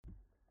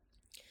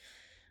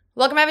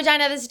Welcome to my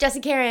vagina. This is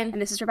Jessie Karen.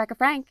 And this is Rebecca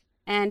Frank.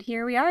 And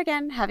here we are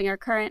again, having our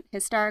current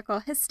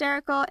hysterical,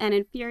 and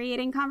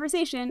infuriating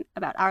conversation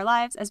about our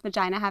lives as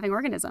vagina-having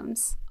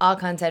organisms. All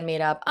content made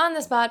up on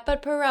the spot,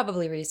 but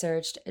probably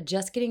researched.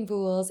 Just kidding,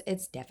 fools.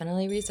 It's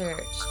definitely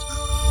researched.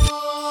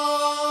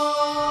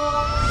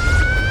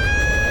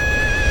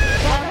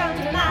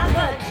 Welcome to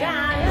my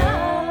vagina.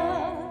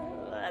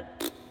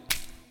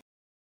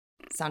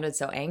 Sounded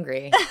so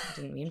angry. I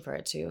didn't mean for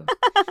it to.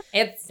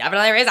 It's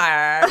definitely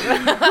researched.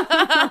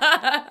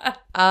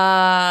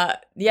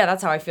 Yeah,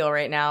 that's how I feel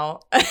right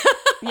now.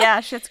 Yeah,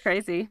 shit's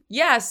crazy.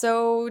 Yeah,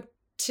 so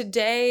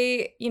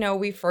today,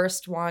 we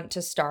first want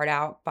to start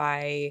out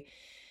by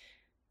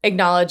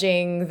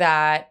acknowledging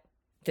that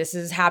this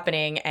is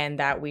happening and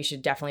that we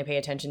should definitely pay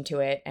attention to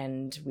it,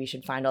 and we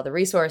should find all the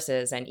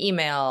resources and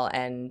email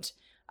and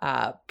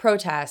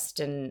protest.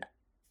 And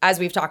as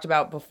we've talked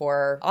about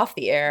before off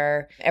the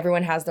air,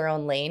 everyone has their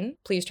own lane.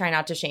 Please try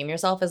not to shame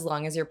yourself as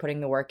long as you're putting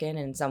the work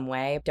in some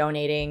way.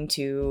 Donating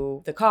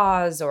to the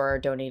cause or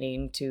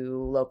donating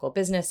to local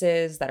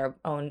businesses that are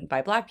owned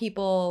by Black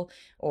people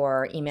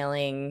or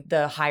emailing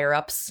the higher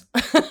ups.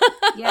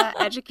 Yeah,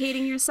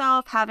 educating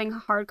yourself, having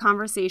hard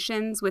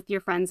conversations with your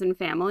friends and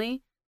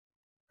family.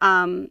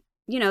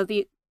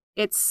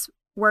 It's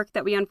work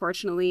that we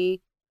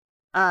unfortunately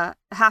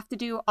have to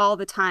do all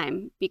the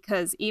time,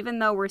 because even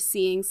though we're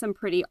seeing some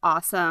pretty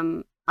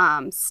awesome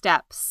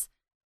steps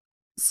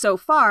so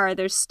far,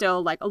 there's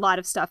still like a lot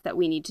of stuff that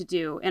we need to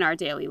do in our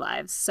daily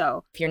lives.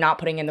 So if you're not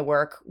putting in the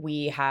work,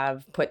 we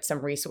have put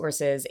some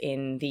resources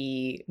in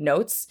the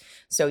notes,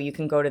 so you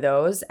can go to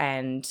those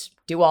and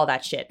do all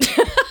that shit.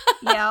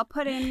 Yeah, I'll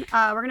put in,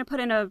 we're going to put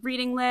in a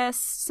reading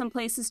list, some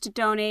places to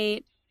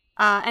donate,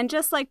 and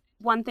just like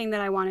one thing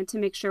that I wanted to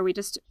make sure we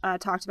just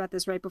talked about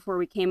this right before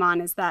we came on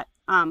is that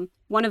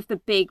one of the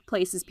big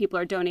places people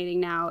are donating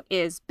now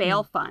is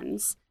bail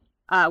funds,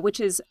 which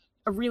is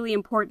really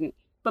important.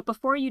 But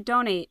before you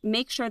donate,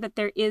 make sure that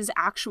there is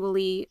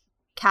actually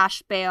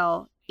cash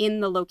bail in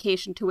the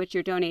location to which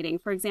you're donating.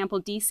 For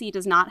example, DC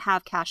does not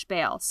have cash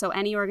bail. So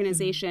any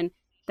organization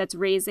that's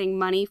raising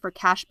money for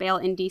cash bail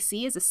in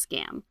DC is a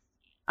scam.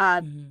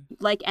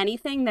 Like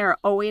anything, there are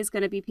always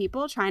going to be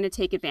people trying to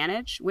take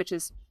advantage, which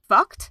is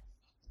fucked.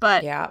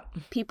 But yeah,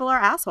 people are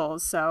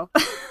assholes, so.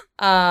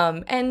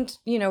 And,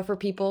 for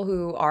people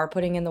who are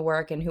putting in the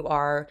work and who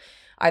are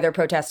either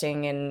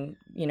protesting and,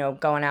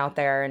 going out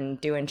there and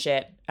doing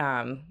shit.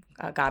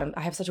 God,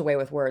 I have such a way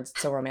with words.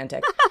 It's so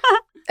romantic.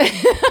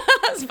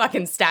 It's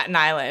fucking Staten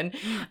Island.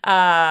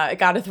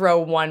 Got to throw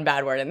one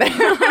bad word in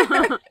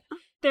there.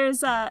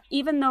 There's,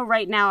 even though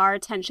right now our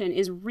attention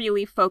is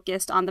really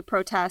focused on the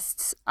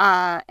protests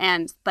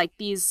and like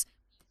these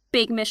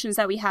big missions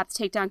that we have to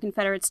take down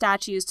Confederate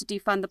statues, to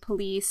defund the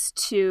police,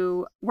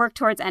 to work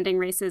towards ending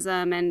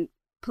racism and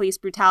police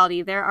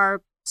brutality, there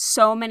are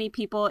so many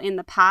people in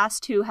the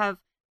past who have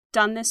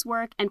done this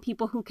work and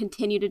people who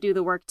continue to do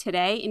the work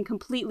today in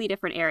completely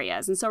different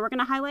areas. And so we're going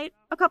to highlight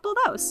a couple of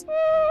those.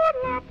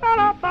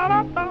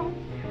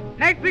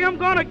 Next thing I'm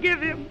going to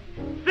give him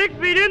 6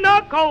 feet in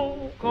the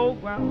cold, cold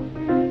ground.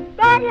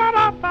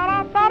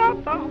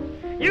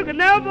 You can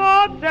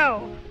never tell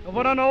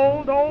what an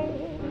old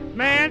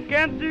man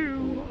can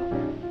do.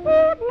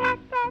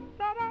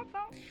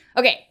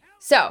 Okay,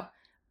 so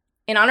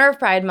in honor of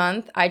Pride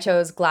Month, I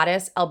chose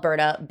Gladys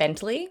Alberta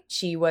Bentley.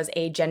 She was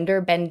a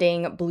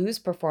gender-bending blues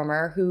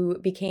performer who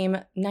became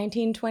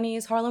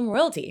 1920s Harlem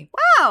royalty.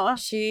 Wow!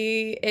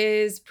 She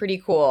is pretty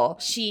cool.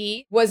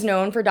 She was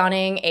known for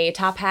donning a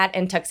top hat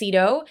and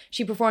tuxedo.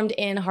 She performed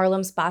in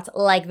Harlem spots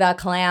like the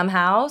Clam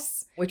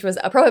House, which was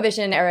a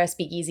Prohibition-era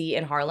speakeasy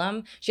in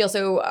Harlem. She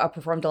also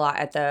performed a lot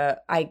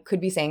at I could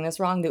be saying this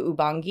wrong, the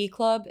Ubangi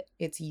Club.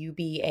 It's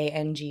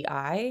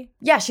Ubangi.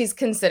 Yeah, she's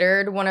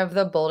considered one of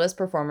the boldest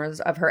performers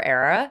of her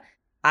era.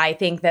 I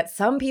think that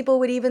some people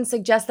would even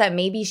suggest that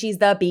maybe she's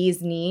the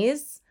bee's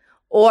knees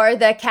or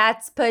the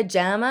cat's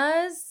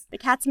pajamas. The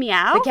cat's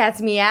meow? The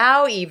cat's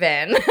meow,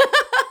 even.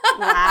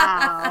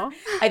 Wow.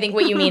 I think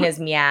what you mean is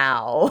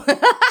meow.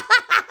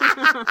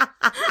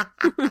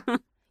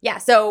 Yeah,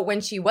 so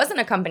when she wasn't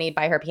accompanied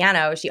by her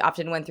piano, she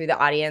often went through the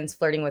audience,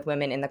 flirting with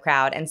women in the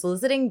crowd and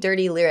soliciting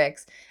dirty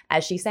lyrics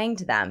as she sang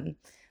to them.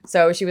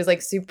 So she was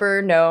like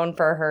super known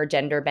for her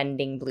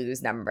gender-bending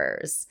blues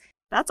numbers.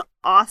 That's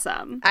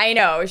awesome. I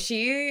know.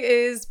 She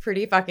is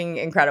pretty fucking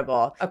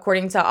incredible.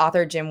 According to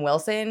author Jim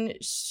Wilson,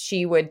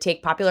 she would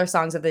take popular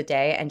songs of the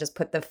day and just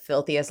put the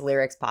filthiest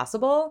lyrics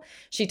possible.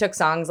 She took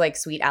songs like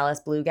Sweet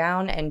Alice Blue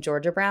Gown and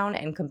Georgia Brown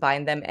and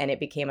combined them, and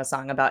it became a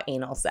song about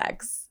anal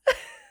sex.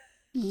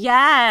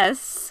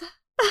 Yes.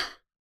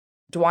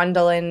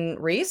 Dwandalyn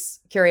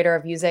Reese, curator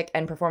of music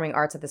and performing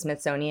arts at the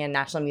Smithsonian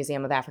National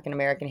Museum of African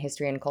American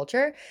History and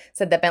Culture,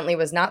 said that Bentley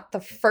was not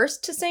the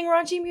first to sing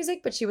raunchy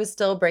music, but she was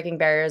still breaking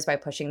barriers by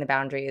pushing the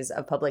boundaries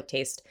of public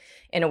taste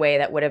in a way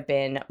that would have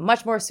been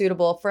much more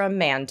suitable for a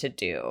man to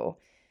do.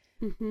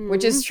 Mm-hmm.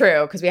 Which is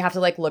true, because we have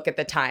to look at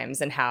the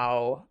times and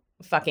how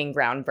fucking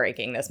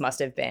groundbreaking this must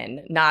have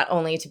been. Not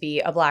only to be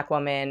a Black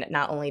woman,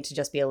 not only to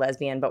just be a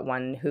lesbian, but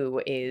one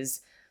who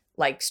is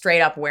like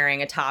straight up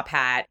wearing a top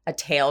hat, a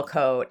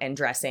tailcoat, and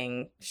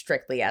dressing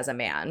strictly as a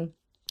man.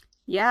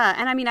 Yeah.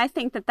 And I mean, I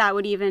think that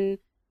would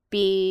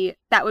be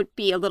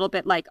a little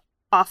bit like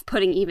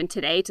off-putting even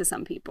today to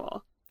some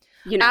people.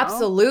 You know?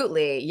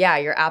 Absolutely. Yeah,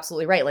 you're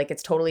absolutely right. Like,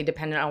 it's totally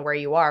dependent on where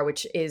you are,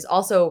 which is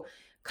also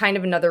kind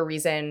of another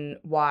reason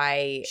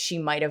why she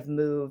might have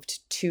moved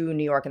to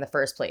New York in the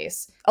first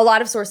place. A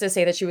lot of sources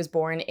say that she was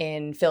born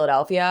in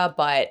Philadelphia,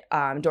 but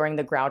during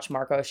the Groucho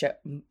Marx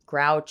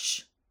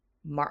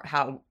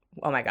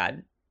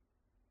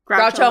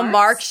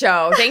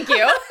show. Thank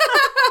you.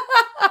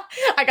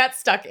 I got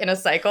stuck in a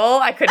cycle.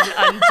 I couldn't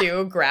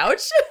undo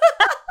Grouch.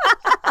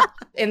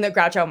 In the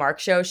Groucho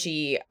Marx show,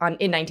 in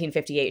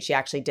 1958, she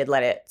actually did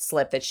let it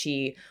slip that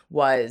she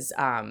was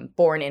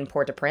born in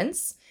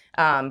Port-au-Prince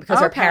because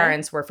her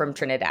parents were from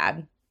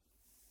Trinidad.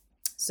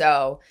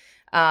 So,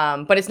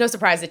 but it's no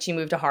surprise that she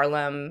moved to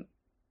Harlem,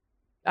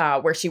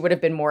 where she would have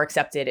been more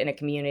accepted in a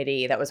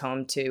community that was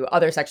home to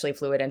other sexually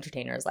fluid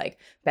entertainers like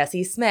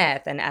Bessie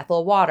Smith and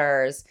Ethel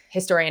Waters.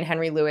 Historian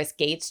Henry Louis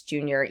Gates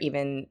Jr.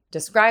 even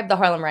described the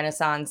Harlem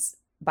Renaissance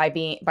by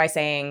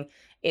saying,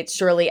 "It's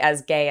surely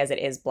as gay as it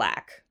is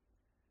black."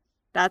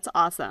 That's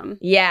awesome.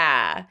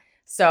 Yeah.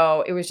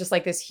 So it was just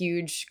like this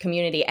huge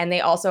community. And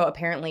they also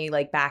apparently,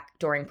 like back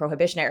during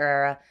Prohibition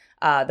era,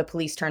 the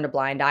police turned a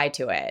blind eye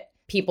to it.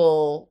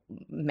 People,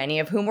 many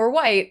of whom were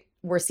white,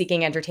 were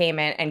seeking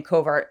entertainment and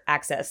covert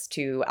access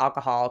to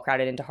alcohol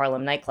crowded into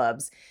Harlem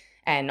nightclubs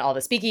and all the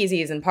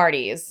speakeasies and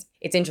parties.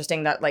 It's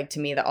interesting that, like, to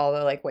me, that all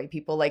the like white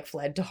people like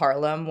fled to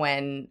Harlem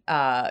when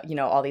all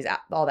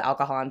the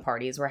alcohol and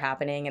parties were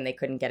happening and they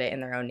couldn't get it in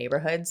their own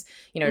neighborhoods.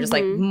 Just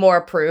like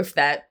more proof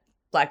that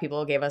Black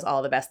people gave us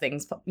all the best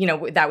things,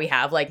 that we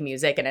have, like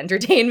music and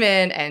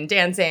entertainment and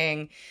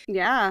dancing.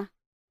 Yeah.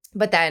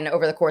 But then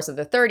over the course of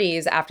the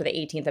 30s, after the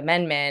 18th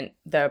Amendment,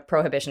 the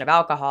prohibition of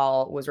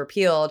alcohol was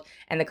repealed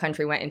and the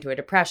country went into a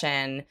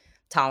depression.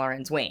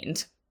 Tolerance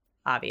waned,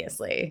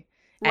 obviously.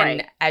 Right.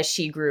 And as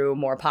she grew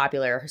more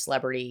popular, her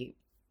celebrity,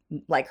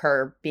 like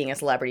her being a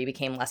celebrity,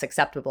 became less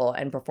acceptable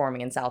and performing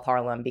in South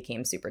Harlem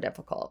became super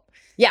difficult.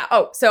 Yeah.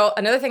 Oh, so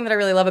another thing that I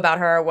really love about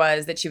her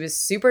was that she was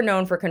super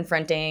known for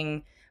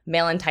confronting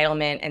male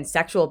entitlement and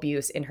sexual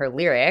abuse in her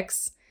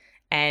lyrics,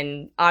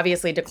 and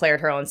obviously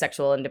declared her own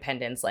sexual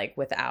independence, like,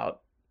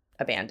 without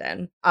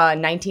abandon. A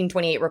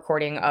 1928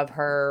 recording of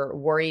her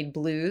Worried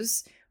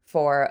Blues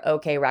for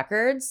OK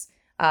Records,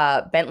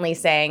 Bentley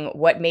sang,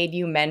 "What made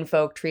you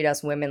menfolk treat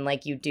us women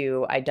like you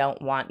do? I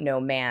don't want no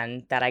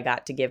man that I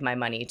got to give my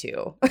money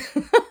to."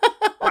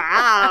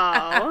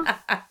 Wow.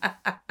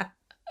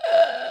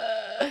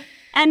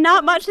 And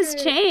not much has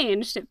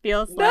changed, it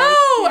feels like.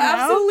 No,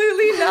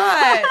 absolutely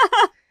not.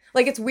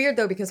 Like, it's weird,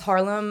 though, because the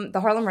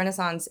Harlem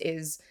Renaissance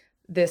is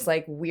this,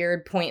 like,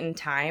 weird point in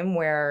time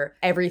where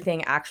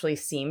everything actually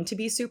seemed to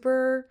be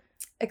super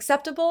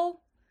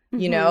acceptable.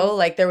 Mm-hmm.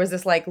 Like, there was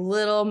this, like,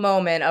 little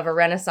moment of a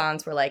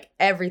renaissance where, like,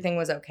 everything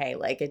was okay.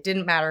 Like, it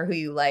didn't matter who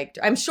you liked.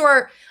 I'm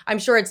sure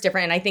it's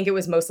different, and I think it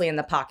was mostly in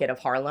the pocket of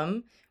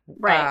Harlem,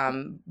 right,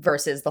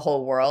 versus the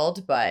whole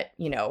world. But,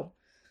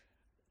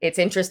 it's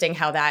interesting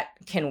how that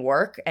can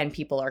work, and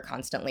people are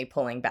constantly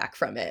pulling back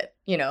from it.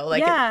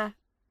 Like, yeah.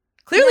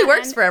 Clearly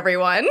works for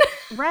everyone.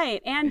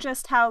 Right. And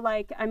just how,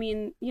 like, I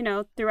mean,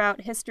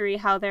 throughout history,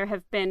 how there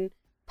have been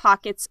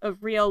pockets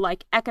of real,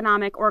 like,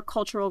 economic or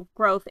cultural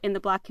growth in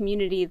the Black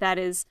community that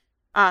is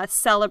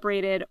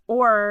celebrated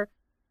or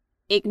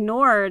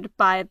ignored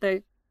by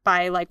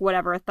like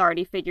whatever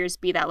authority figures,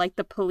 be that like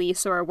the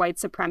police or white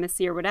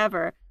supremacy or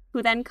whatever,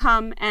 who then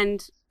come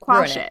and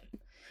quash it.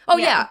 Oh,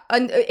 yeah.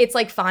 And it's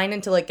like fine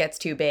until it gets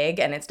too big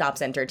and it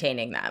stops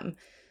entertaining them.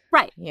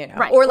 Right.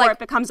 Right. Or it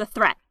becomes a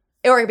threat.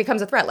 Or it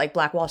becomes a threat, like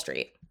Black Wall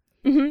Street.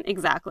 Mm-hmm,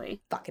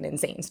 exactly. Fucking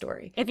insane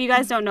story. If you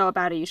guys don't know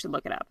about it, you should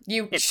look it up.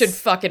 You should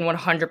fucking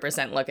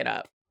 100% look it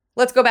up.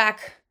 Let's go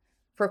back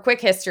for a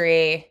quick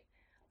history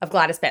of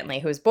Gladys Bentley,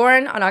 who was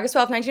born on August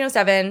 12,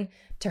 1907,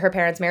 to her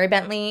parents Mary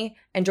Bentley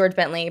and George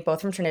Bentley,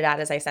 both from Trinidad,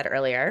 as I said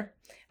earlier.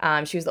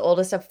 She was the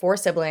oldest of 4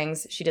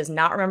 siblings. She does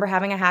not remember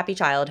having a happy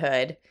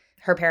childhood.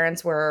 Her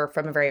parents were,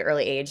 from a very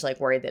early age, like,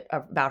 worried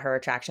about her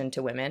attraction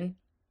to women.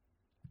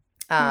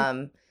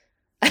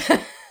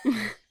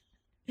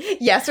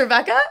 Yes,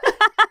 Rebecca?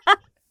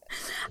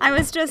 I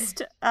was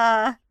just,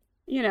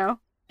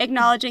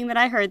 acknowledging that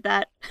I heard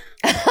that.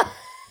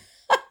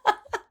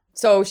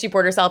 So she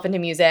poured herself into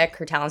music.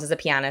 Her talents as a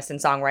pianist and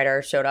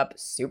songwriter showed up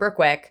super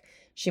quick.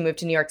 She moved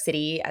to New York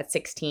City at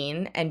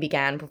 16 and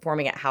began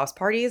performing at house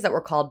parties that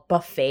were called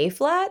buffet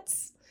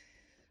flats.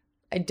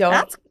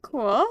 That's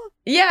cool.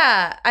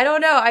 Yeah, I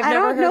don't know. I've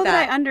never heard that. I don't know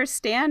that I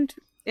understand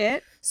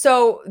it.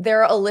 So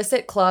there are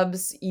illicit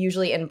clubs,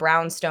 usually in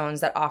brownstones,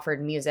 that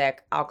offered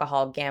music,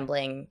 alcohol,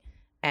 gambling,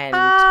 and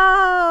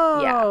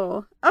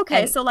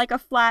okay. So like a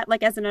flat,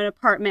 like as in an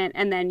apartment,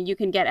 and then you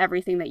can get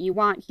everything that you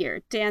want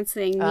here: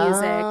 dancing,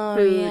 music,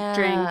 food,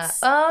 drinks.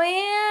 Oh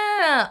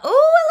yeah.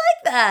 Oh, I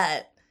like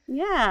that.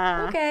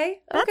 Yeah.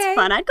 Okay. That's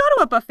fun. I'd go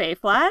to a buffet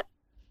flat.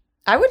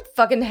 I would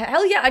fucking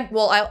hell yeah.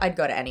 I'd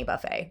go to any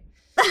buffet.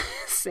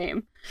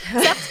 Same.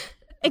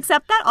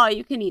 Except that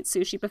all-you-can-eat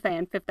sushi buffet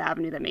on Fifth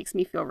Avenue that makes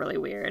me feel really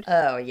weird.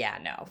 Oh, yeah,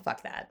 no.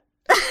 Fuck that.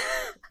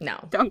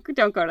 No. Don't go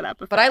to that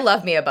buffet. But I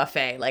love me a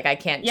buffet. Like, I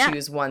can't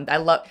choose one. I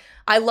love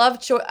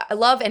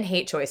and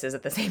hate choices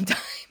at the same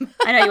time.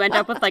 I know, you end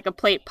up with like a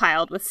plate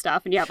piled with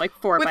stuff and you have like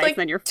 4 bites and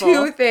then you're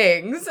full. 2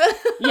 things.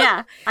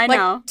 Yeah, I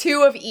know. Like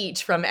 2 of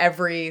each from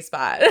every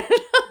spot.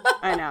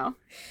 I know.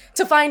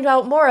 To find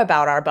out more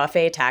about our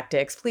buffet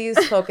tactics, please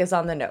focus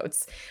on the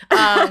notes.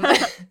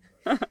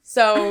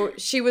 So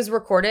she was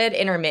recorded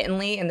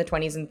intermittently in the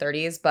 20s and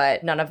 30s,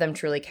 but none of them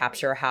truly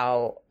capture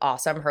how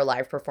awesome her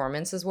live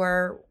performances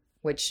were,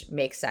 which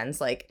makes sense.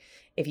 Like,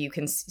 if you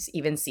can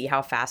even see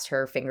how fast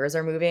her fingers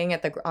are moving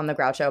on the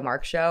Groucho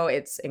Marx show,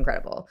 it's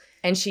incredible.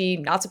 And she,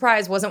 not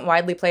surprised, wasn't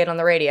widely played on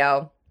the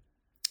radio.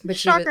 But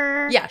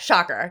shocker.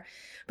 Shocker.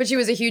 But she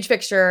was a huge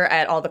fixture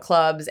at all the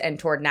clubs and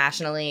toured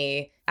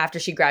nationally after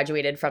she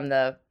graduated from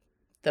the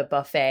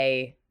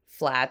buffet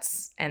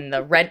flats and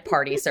the red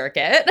party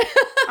circuit.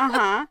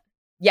 Uh-huh.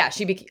 Yeah,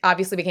 she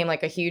obviously became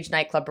like a huge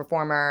nightclub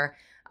performer.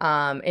 In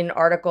an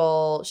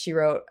article she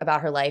wrote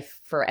about her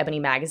life for Ebony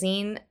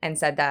magazine and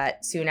said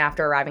that soon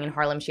after arriving in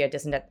Harlem, she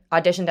auditioned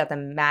at the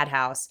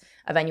Madhouse,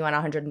 a venue on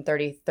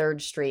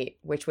 133rd Street,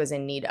 which was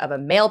in need of a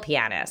male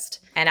pianist.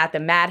 And at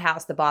the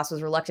Madhouse, the boss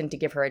was reluctant to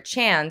give her a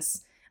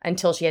chance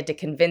until she had to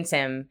convince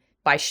him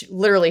by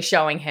literally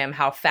showing him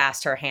how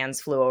fast her hands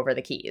flew over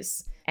the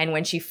keys. And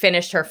when she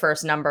finished her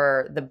first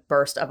number, the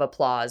burst of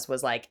applause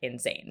was like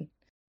insane.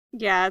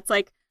 Yeah, it's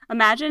like,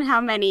 imagine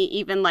how many,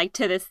 even like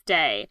to this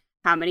day,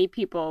 how many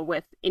people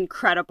with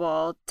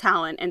incredible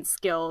talent and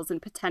skills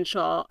and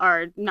potential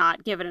are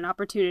not given an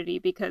opportunity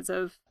because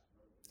of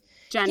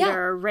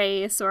gender, or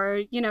race,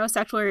 or,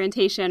 sexual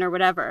orientation or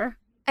whatever.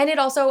 And it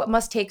also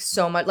must take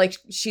so much, like,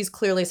 she's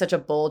clearly such a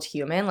bold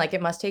human. Like,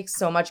 it must take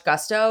so much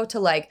gusto to,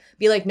 like,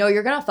 be like, no,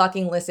 you're gonna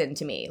fucking listen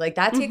to me. Like,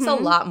 that takes a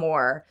lot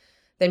more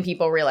than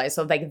people realize.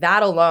 So, like,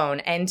 that alone,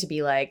 and to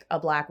be, like,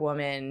 a Black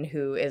woman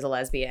who is a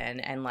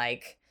lesbian and,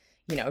 like,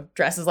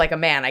 dresses like a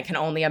man, I can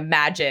only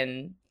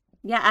imagine.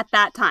 Yeah, at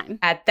that time.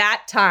 At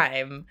that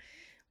time,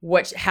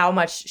 how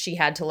much she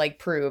had to, like,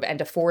 prove and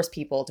to force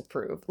people to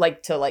prove.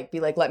 Like, to, like, be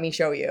like, let me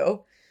show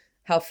you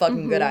how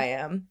fucking good I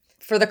am.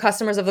 For the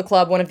customers of the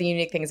club, one of the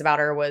unique things about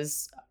her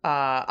was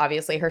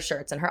obviously her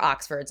shirts and her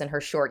Oxfords and her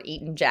short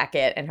Eton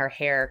jacket and her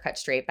hair cut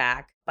straight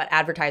back. But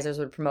advertisers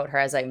would promote her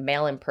as a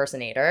male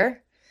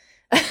impersonator.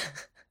 I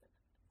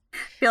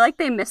feel like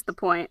they missed the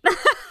point.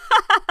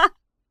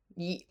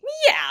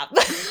 Yeah,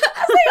 as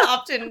they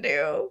often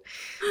do.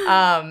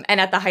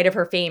 And at the height of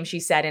her fame, she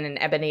said in an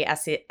Ebony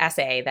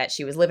essay that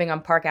she was living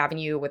on Park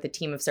Avenue with a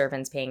team of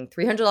servants paying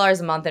 $300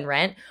 a month in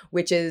rent,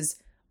 which is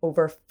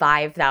over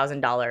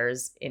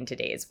 $5,000 in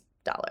today's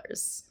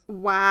dollars.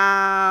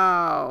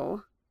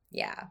 Wow.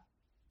 Yeah.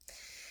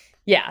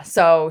 Yeah,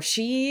 so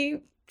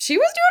she was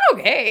doing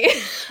okay.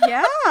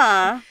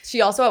 Yeah.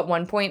 She also at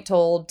one point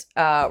told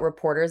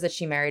reporters that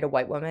she married a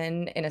white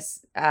woman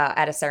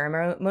at a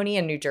ceremony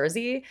in New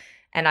Jersey.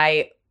 And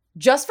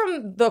just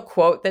from the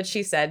quote that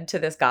she said to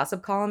this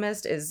gossip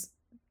columnist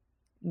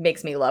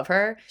makes me love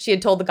her. She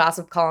had told the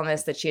gossip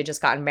columnist that she had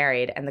just gotten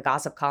married. And the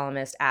gossip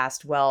columnist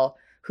asked, well,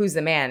 who's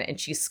the man? And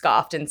she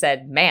scoffed and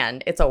said,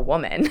 man, it's a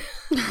woman.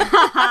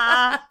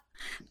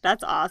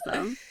 That's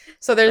awesome.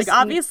 So there's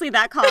obviously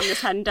that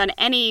columnist hadn't done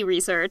any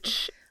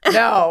research.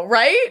 No,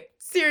 right?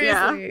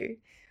 Seriously.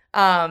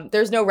 Yeah.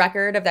 There's no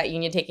record of that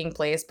union taking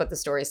place, but the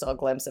story is still a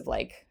glimpse of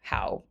like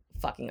how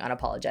fucking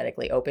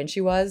unapologetically open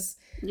she was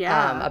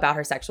about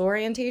her sexual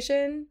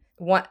orientation.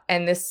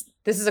 And this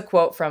is a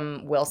quote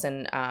from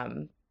Wilson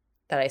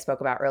that I spoke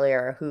about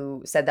earlier,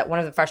 who said that one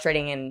of the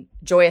frustrating and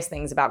joyous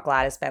things about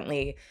Gladys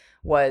Bentley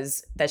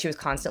was that she was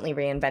constantly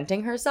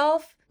reinventing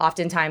herself.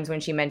 Oftentimes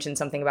when she mentioned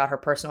something about her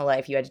personal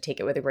life, you had to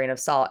take it with a grain of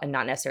salt and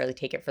not necessarily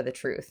take it for the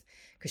truth,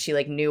 because she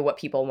like knew what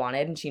people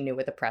wanted and she knew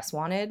what the press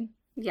wanted.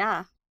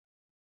 Yeah.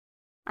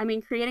 I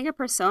mean, creating a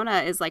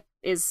persona it's like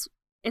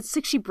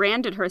she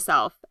branded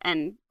herself,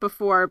 and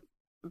before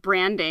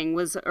branding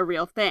was a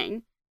real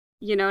thing.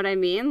 You know what I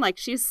mean? Like,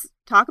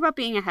 talk about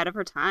being ahead of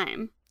her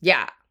time.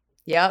 Yeah.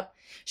 Yep.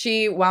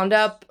 She wound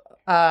up,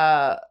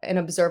 an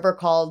Observer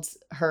called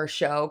her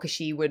show because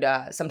she would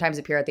sometimes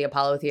appear at the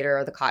Apollo Theater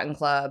or the Cotton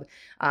Club.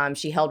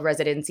 She held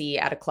residency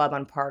at a club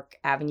on Park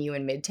Avenue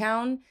in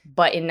Midtown.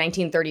 But in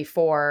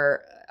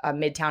 1934,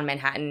 Midtown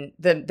Manhattan,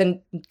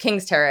 the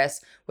King's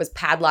Terrace was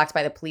padlocked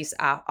by the police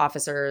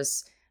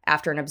officers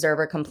after an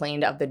Observer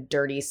complained of the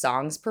dirty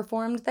songs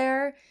performed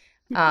there.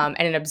 And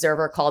an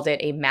Observer called it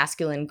a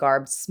masculine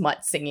garbed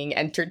smut singing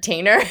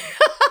entertainer.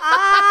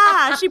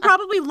 She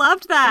probably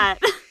loved that.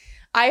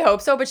 I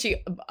hope so, but she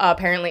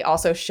apparently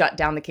also shut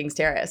down the King's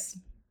Terrace.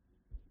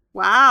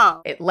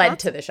 Wow. It led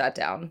to the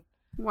shutdown.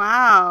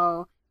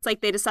 Wow. It's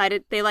like they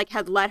decided they like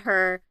had let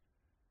her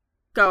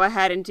go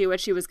ahead and do what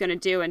she was going to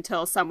do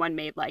until someone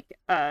made like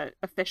a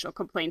official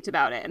complaint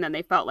about it, and then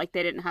they felt like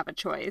they didn't have a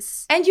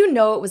choice. And you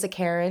know it was a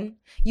Karen.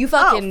 You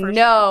fucking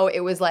know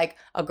it was like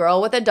a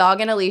girl with a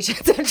dog and a leash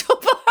at Central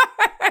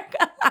Park.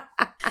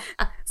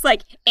 It's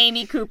like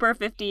Amy Cooper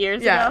 50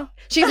 years ago.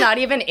 She's not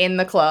even in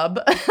the club.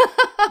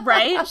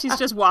 Right? She's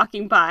just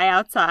walking by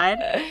outside.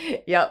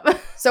 Yep.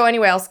 So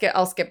anyway,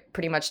 I'll skip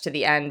pretty much to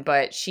the end,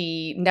 but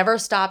she never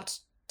stopped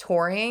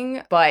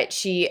touring, but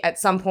she at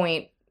some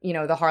point, you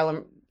know,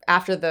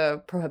 after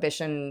the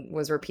prohibition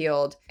was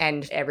repealed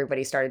and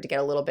everybody started to get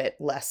a little bit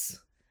less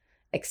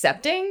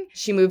accepting,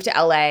 she moved to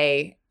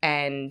LA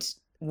and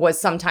was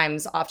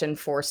sometimes often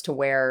forced to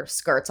wear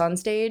skirts on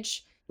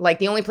stage. Like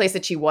the only place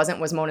that she wasn't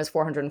was Mona's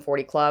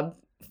 440 Club,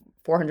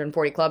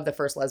 the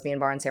first lesbian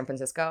bar in San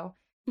Francisco.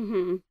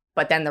 Mm-hmm.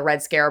 But then the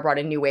Red Scare brought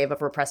a new wave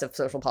of repressive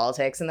social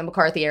politics in the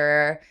McCarthy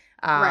era.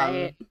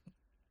 Right.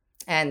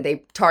 And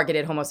they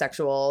targeted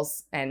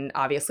homosexuals. And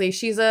obviously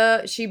she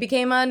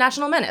became a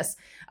national menace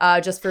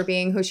just for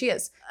being who she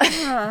is.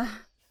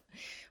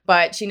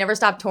 But she never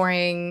stopped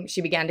touring.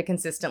 She began to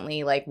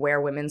consistently like wear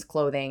women's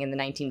clothing in the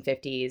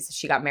 1950s.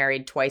 She got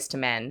married twice to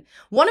men.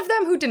 One of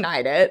them who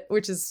denied it,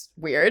 which is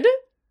weird.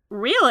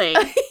 Really?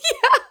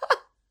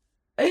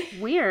 Yeah.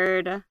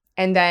 Weird.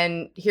 And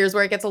then here's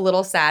where it gets a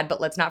little sad,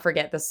 but let's not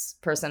forget this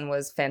person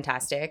was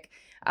fantastic.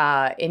 In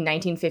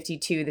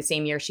 1952, the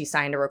same year she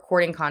signed a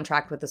recording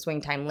contract with the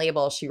Swingtime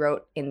label, she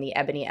wrote in the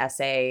Ebony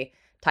essay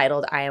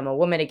titled I Am a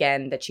Woman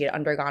Again that she had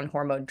undergone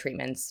hormone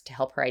treatments to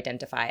help her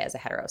identify as a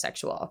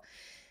heterosexual.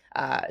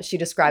 She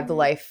described the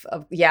life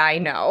of, yeah, I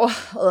know.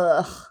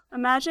 Ugh.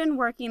 Imagine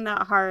working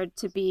that hard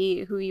to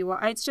be who you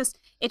are. It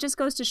just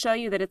goes to show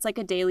you that it's like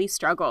a daily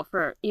struggle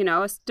for, you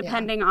know,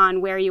 depending on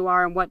where you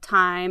are and what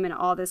time and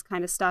all this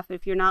kind of stuff.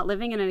 If you're not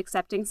living in an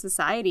accepting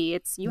society,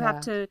 you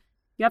have to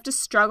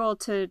struggle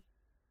to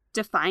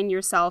define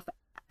yourself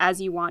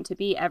as you want to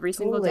be every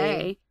single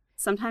day.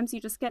 Sometimes you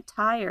just get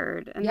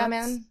tired. And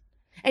man.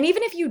 And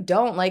even if you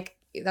don't, like,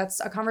 that's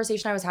a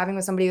conversation I was having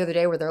with somebody the other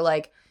day where they're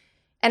like,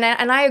 and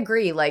I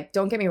agree, like,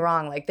 don't get me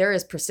wrong, like, there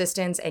is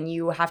persistence and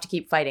you have to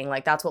keep fighting.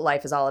 Like, that's what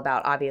life is all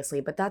about, obviously.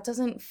 But that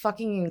doesn't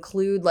fucking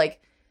include, like,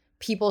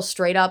 people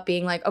straight up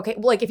being like, okay,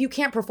 well, like, if you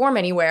can't perform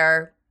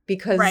anywhere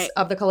because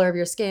of the color of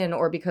your skin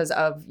or because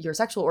of your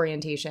sexual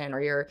orientation or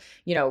your,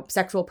 you know,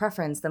 sexual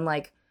preference, then,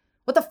 like,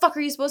 what the fuck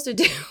are you supposed to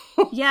do?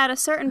 Yeah, at a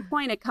certain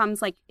point, it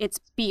comes, like, it's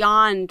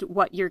beyond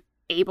what you're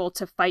able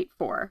to fight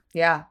for.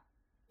 Yeah.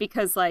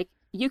 Because, like,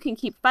 you can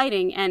keep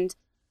fighting and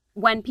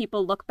when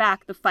people look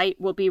back, the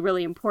fight will be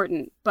really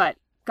important. But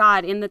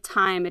God, in the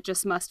time, it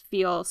just must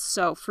feel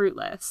so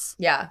fruitless.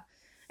 Yeah.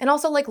 And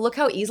also, like, look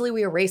how easily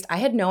we erased. I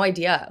had no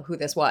idea who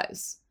this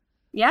was.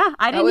 Yeah,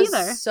 I didn't either.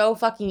 It was so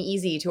fucking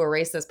easy to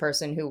erase this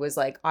person who was,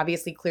 like,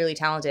 obviously clearly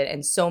talented.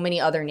 And so many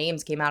other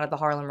names came out of the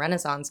Harlem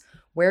Renaissance.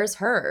 Where's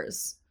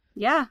hers?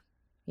 Yeah.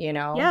 You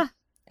know? Yeah.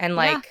 And,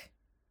 like,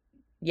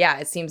 yeah,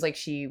 it seems like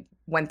she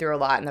went through a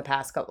lot in the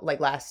past couple, like,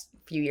 last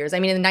few years. I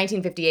mean, in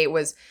 1958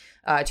 was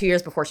 2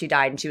 years before she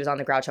died, and she was on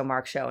the Groucho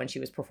Marx show, and she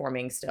was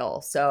performing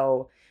still.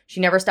 So she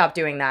never stopped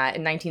doing that.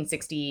 In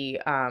 1960,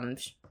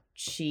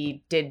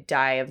 she did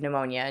die of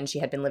pneumonia, and she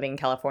had been living in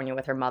California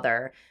with her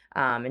mother,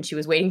 and she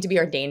was waiting to be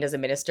ordained as a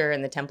minister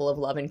in the Temple of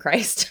Love in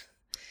Christ.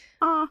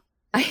 Aw.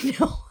 I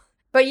know.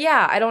 But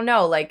yeah, I don't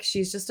know. Like,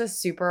 she's just a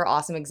super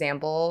awesome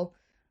example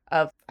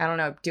of, I don't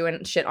know,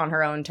 doing shit on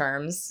her own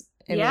terms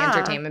in the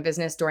entertainment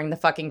business during the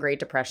fucking Great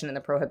Depression and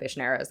the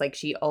Prohibition eras. Like,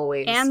 she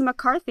always... And the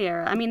McCarthy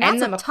era. I mean,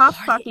 that's a tough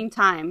fucking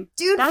time.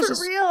 Dude, that's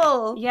for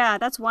real. Yeah,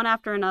 that's one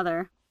after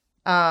another.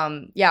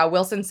 Yeah,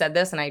 Wilson said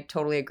this, and I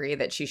totally agree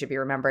that she should be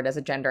remembered as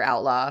a gender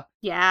outlaw.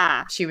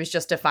 Yeah. She was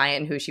just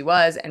defiant in who she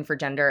was, and for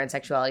gender and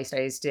sexuality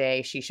studies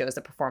today, she shows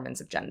the performance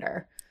of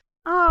gender.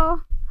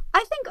 Oh,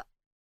 I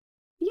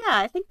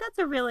think that's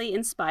a really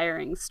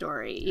inspiring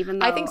story, even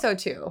though... I think so,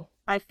 too.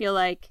 I feel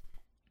like,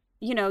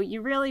 you know,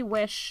 you really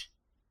wish...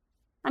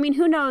 I mean,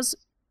 who knows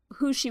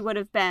who she would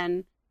have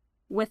been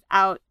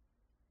without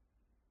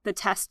the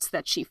tests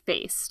that she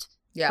faced.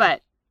 Yeah.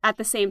 But at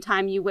the same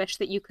time, you wish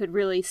that you could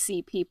really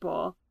see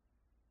people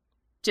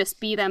just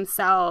be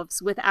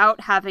themselves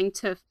without having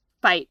to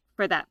fight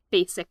for that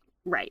basic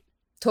right.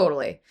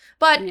 Totally.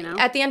 But you know?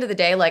 At the end of the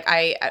day, like,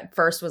 I at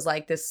first was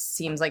like, this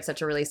seems like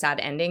such a really sad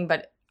ending,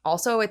 but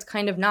also it's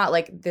kind of not.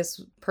 Like,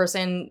 this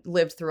person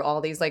lived through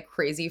all these, like,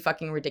 crazy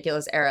fucking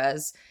ridiculous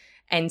eras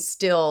and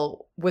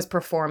still was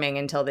performing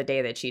until the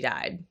day that she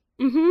died.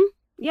 Mm-hmm.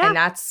 Yeah. And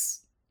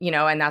that's, you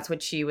know, and that's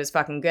what she was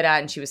fucking good at,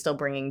 and she was still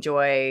bringing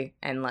joy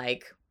and,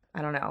 like,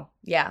 I don't know.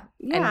 Yeah.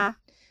 Yeah. And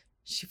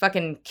she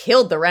fucking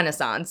killed the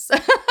Renaissance.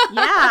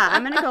 Yeah.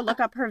 I'm going to go look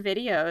up her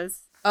videos.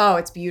 Oh,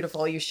 it's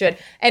beautiful. You should.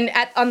 And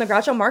on the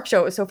Groucho Marx show,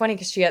 it was so funny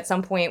because she at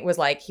some point was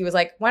like, he was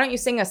like, why don't you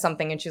sing us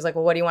something? And she's like,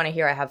 well, what do you want to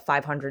hear? I have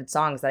 500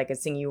 songs that I could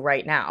sing you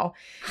right now.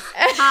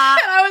 And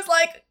I was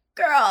like,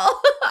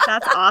 girl.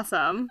 That's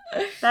awesome.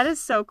 That is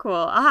so cool.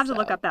 I'll have to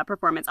look up that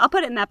performance. I'll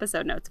put it in the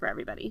episode notes for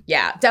everybody.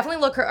 Yeah, definitely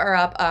look her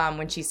up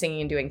when she's singing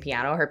and doing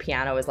piano. Her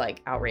piano is,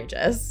 like,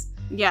 outrageous.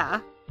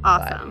 Yeah,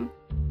 awesome.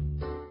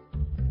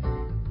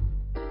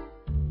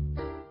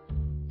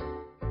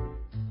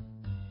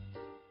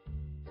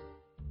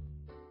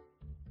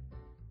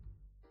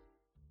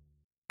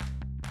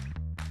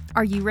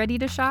 Are you ready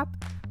to shop?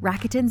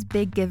 Rakuten's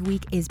Big Give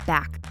Week is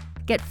back.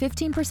 Get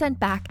 15%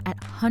 back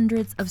at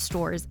hundreds of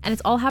stores, and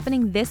it's all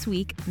happening this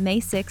week, May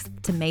 6th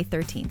to May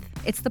 13th.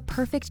 It's the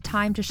perfect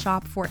time to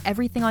shop for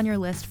everything on your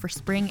list for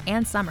spring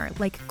and summer,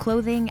 like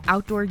clothing,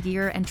 outdoor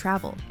gear, and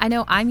travel. I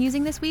know I'm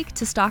using this week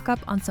to stock up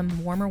on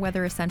some warmer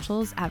weather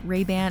essentials at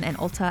Ray-Ban and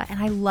Ulta,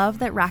 and I love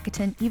that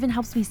Rakuten even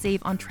helps me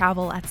save on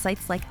travel at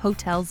sites like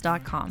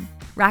Hotels.com.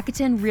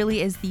 Rakuten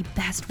really is the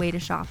best way to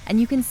shop,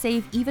 and you can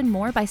save even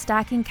more by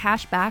stacking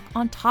cash back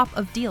on top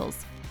of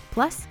deals.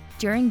 Plus,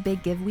 during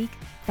Big Give Week,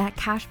 that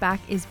cash back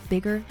is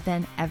bigger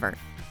than ever.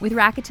 With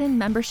Rakuten,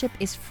 membership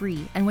is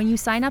free, and when you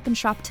sign up and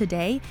shop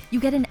today, you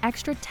get an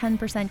extra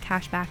 10%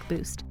 cash back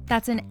boost.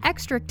 That's an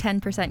extra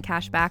 10%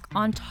 cash back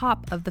on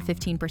top of the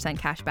 15%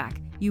 cash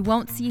back. You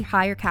won't see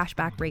higher cash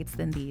back rates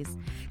than these.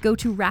 Go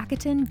to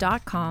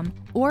Rakuten.com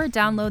or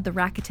download the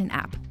Rakuten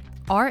app.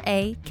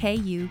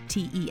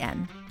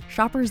 Rakuten.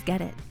 Shoppers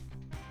get it.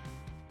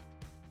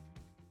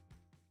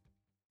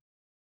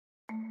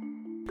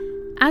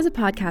 As a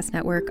podcast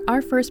network,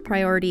 our first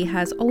priority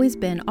has always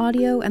been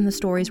audio and the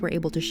stories we're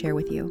able to share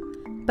with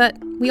you. But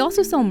we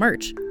also sell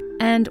merch,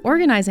 and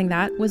organizing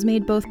that was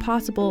made both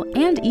possible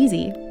and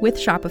easy with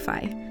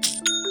Shopify.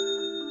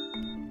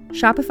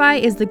 Shopify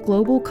is the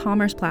global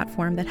commerce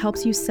platform that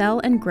helps you sell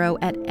and grow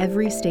at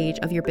every stage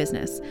of your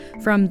business,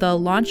 from the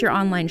launch your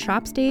online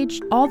shop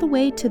stage all the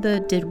way to the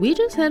did we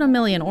just hit 1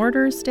 million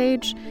orders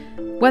stage.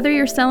 Whether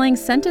you're selling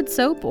scented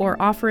soap or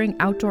offering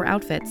outdoor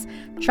outfits,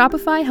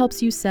 Shopify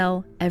helps you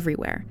sell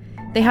everywhere.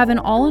 They have an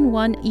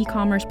all-in-one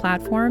e-commerce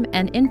platform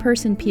and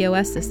in-person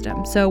POS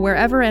system, so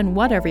wherever and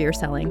whatever you're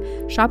selling,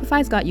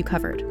 Shopify's got you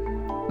covered.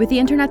 With the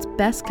internet's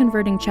best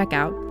converting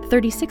checkout,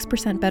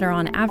 36% better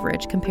on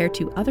average compared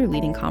to other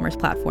leading commerce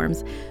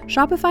platforms,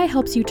 Shopify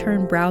helps you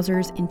turn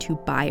browsers into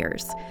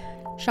buyers.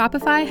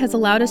 Shopify has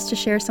allowed us to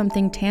share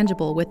something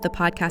tangible with the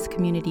podcast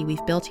community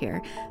we've built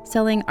here,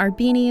 selling our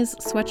beanies,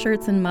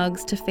 sweatshirts, and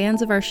mugs to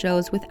fans of our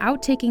shows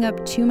without taking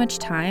up too much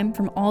time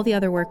from all the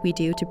other work we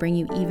do to bring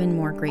you even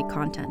more great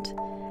content.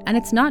 And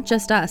it's not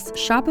just us.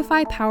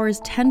 Shopify powers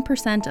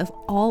 10% of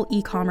all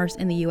e-commerce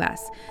in the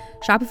US.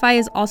 Shopify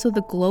is also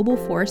the global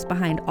force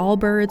behind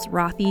Allbirds,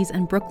 Rothy's,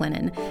 and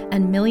Brooklinen,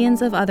 and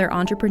millions of other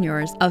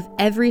entrepreneurs of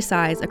every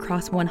size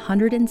across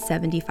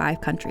 175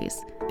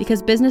 countries.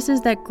 Because businesses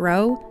that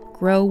grow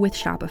with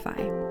Shopify.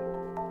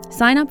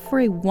 Sign up for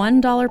a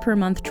 $1 per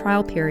month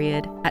trial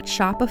period at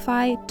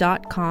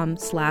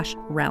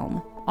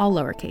shopify.com/realm, all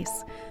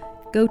lowercase.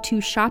 Go to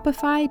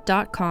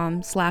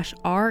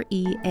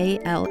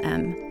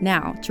shopify.com/REALM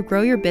now to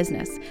grow your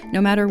business,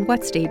 no matter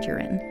what stage you're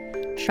in.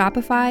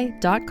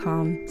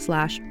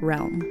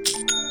 Shopify.com/realm.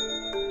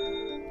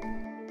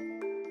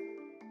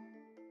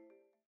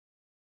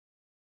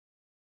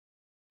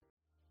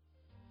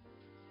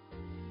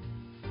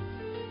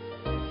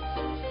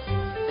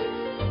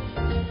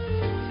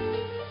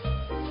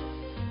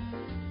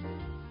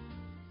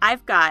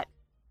 I've got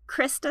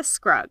Krista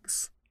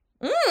Scruggs.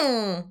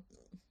 Mm.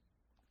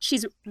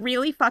 She's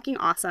really fucking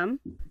awesome.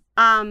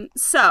 I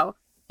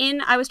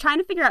was trying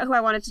to figure out who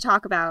I wanted to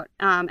talk about.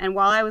 And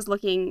while I was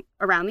looking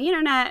around the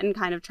internet and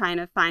kind of trying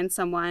to find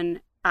someone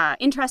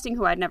interesting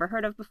who I'd never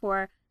heard of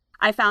before,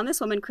 I found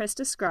this woman,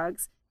 Krista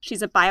Scruggs.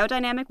 She's a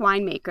biodynamic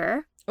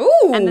winemaker.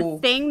 Ooh. And the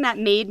thing that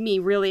made me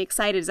really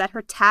excited is that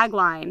her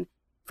tagline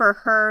for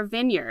her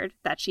vineyard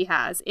that she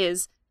has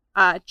is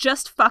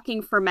just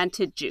fucking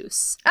fermented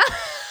juice.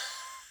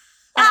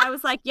 And I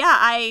was like, yeah,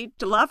 I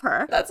love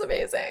her. That's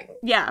amazing.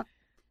 Yeah.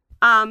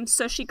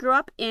 So she grew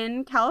up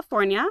in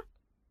California.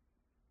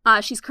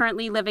 She's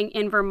currently living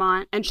in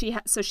Vermont, and she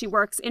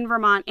works in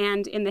Vermont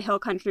and in the Hill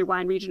Country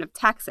wine region of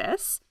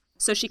Texas.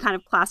 So she kind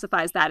of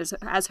classifies that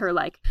as her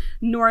like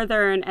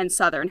northern and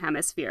southern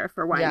hemisphere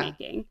for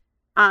winemaking.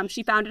 Yeah.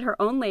 She founded her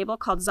own label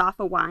called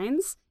Zaffa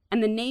Wines,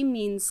 and the name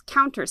means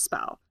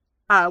counterspell,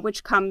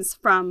 which comes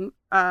from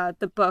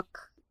the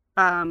book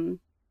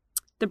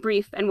The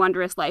Brief and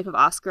Wondrous Life of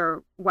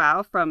Oscar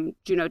Wilde from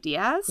Junot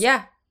Diaz.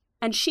 Yeah.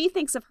 And she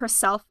thinks of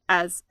herself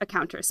as a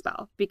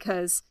counterspell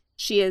because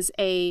she is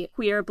a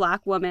queer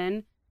Black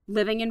woman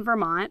living in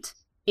Vermont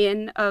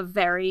in a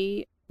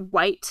very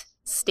white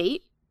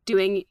state,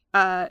 doing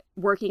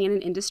working in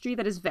an industry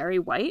that is very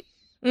white.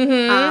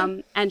 Mm-hmm.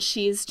 And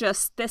she's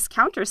just this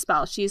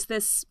counterspell. She's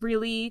this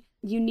really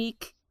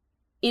unique,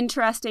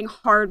 interesting,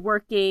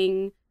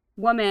 hardworking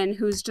woman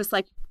who's just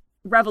like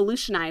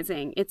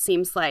revolutionizing, it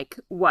seems like,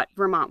 what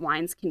Vermont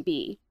wines can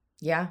be.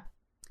 Yeah.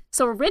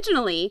 So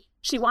originally,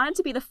 she wanted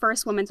to be the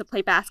first woman to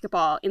play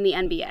basketball in the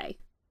NBA.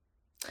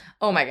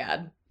 Oh my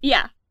God.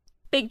 Yeah.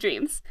 Big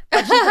dreams.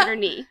 But she hurt her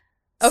knee.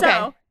 Okay.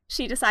 So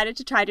she decided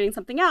to try doing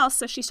something else.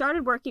 So she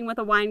started working with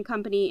a wine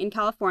company in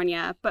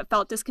California, but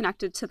felt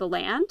disconnected to the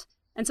land.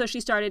 And so she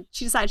decided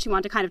she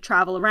wanted to kind of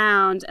travel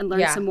around and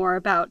learn some more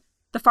about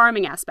the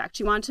farming aspect.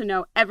 She wanted to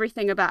know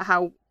everything about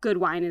how good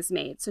wine is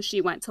made. So she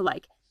went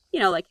to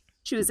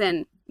she was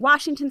in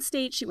Washington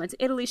State, she went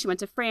to Italy, she went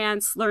to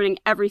France, learning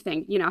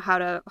everything, how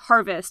to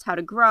harvest, how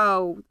to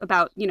grow,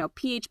 about,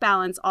 pH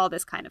balance, all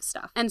this kind of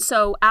stuff. And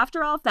so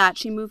after all of that,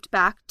 she moved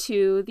back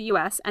to the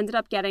US, ended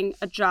up getting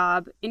a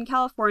job in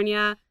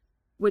California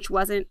which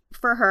wasn't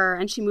for her.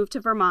 And she moved to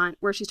Vermont,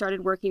 where she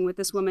started working with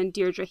this woman,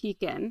 Deirdre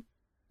Heekin,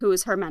 who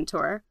was her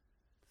mentor.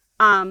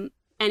 And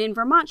in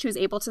Vermont, she was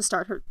able to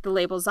start the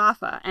label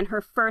Zaffa. And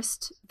her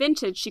first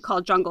vintage she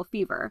called Jungle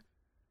Fever,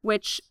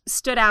 which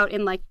stood out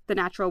in like the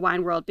natural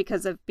wine world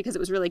because it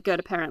was really good,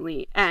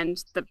 apparently.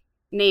 And the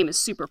name is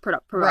super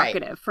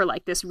provocative for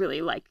like this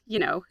really like, you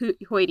know,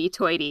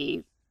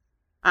 hoity-toity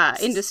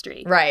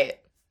industry. Right.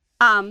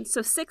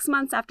 So 6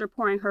 months after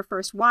pouring her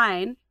first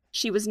wine,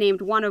 she was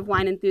named one of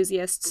Wine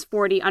Enthusiast's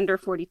 40 under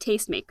 40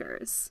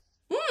 tastemakers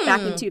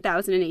back in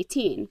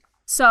 2018.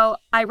 So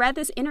I read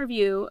this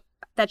interview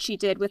that she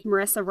did with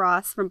Marissa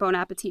Ross from Bon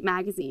Appetit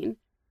magazine,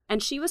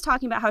 and she was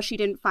talking about how she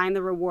didn't find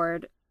the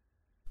reward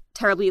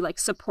terribly like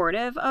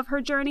supportive of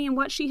her journey and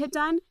what she had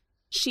done.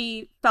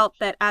 She felt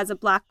that as a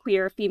Black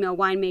queer female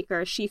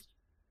winemaker, she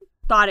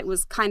thought it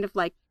was kind of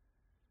like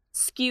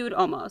skewed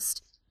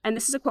almost. And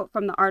this is a quote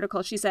from the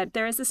article. She said,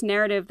 "There is this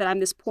narrative that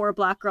I'm this poor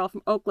Black girl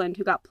from Oakland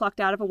who got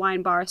plucked out of a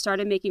wine bar,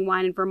 started making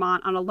wine in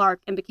Vermont on a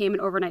lark, and became an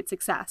overnight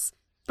success.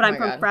 But I'm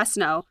from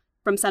Fresno,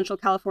 from Central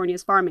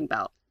California's farming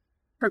belt."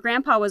 Her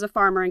grandpa was a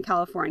farmer in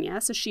California,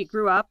 so she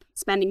grew up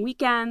spending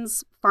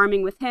weekends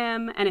farming with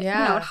him. And it, you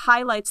know, it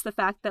highlights the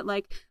fact that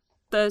like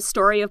the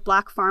story of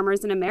Black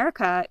farmers in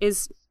America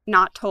is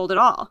not told at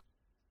all.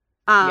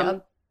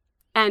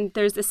 And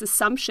there's this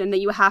assumption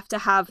that you have to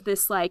have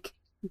this like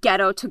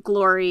ghetto to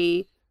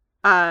glory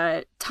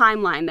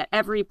timeline, that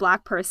every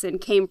Black person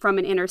came from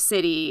an inner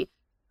city,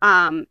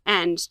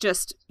 and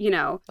just, you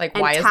know, like,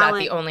 why is that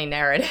the only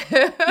narrative?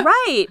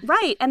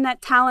 right. And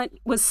that talent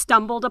was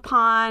stumbled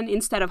upon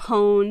instead of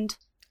honed.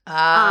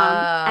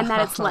 And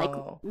that it's like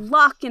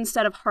luck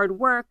instead of hard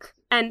work.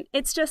 And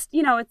it's just,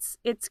 you know,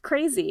 it's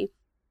crazy.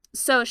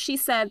 So she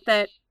said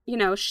that, you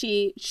know,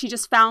 she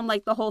just found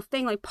like the whole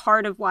thing, like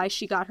part of why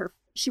she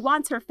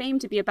wants her fame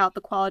to be about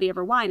the quality of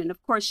her wine. And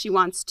of course she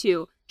wants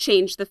to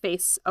change the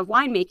face of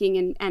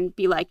winemaking and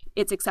be like,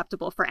 it's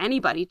acceptable for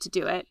anybody to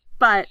do it.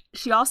 But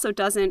she also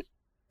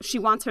she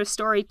wants her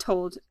story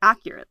told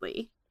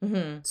accurately.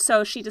 Mm-hmm.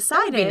 So she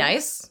decided. That would be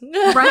nice.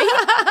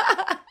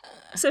 Right?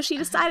 So she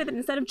decided that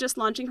instead of just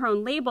launching her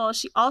own label,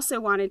 she also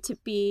wanted to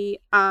be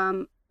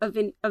a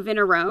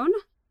Vigneron,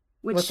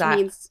 which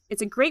means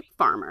it's a grape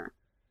farmer.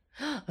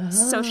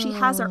 So she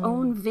has her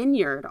own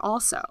vineyard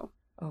also.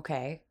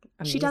 Okay.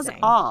 Amazing. She does it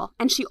all.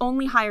 And she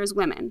only hires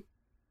women.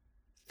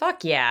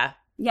 Fuck yeah.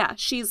 Yeah.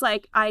 She's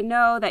like, I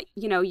know that,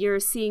 you know, you're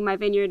seeing my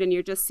vineyard and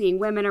you're just seeing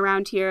women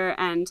around here.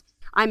 And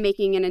I'm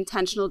making an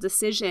intentional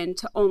decision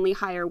to only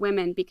hire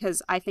women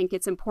because I think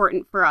it's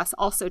important for us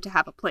also to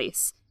have a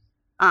place.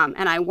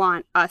 And I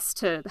want us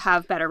to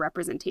have better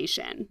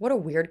representation. What a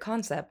weird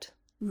concept.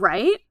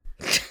 Right?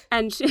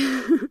 And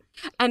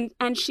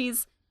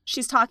she's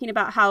talking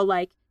about how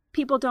like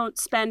people don't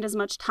spend as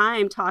much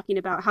time talking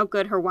about how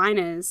good her wine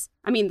is.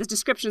 I mean, the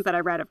descriptions that I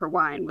read of her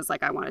wine was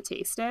like, I want to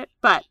taste it.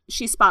 But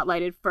she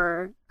spotlighted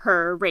for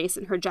her race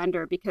and her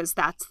gender because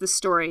that's the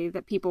story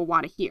that people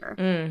want to hear.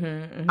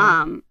 Mm-hmm,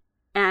 mm-hmm.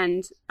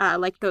 And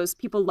like those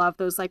people love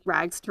those like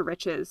rags to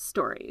riches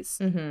stories.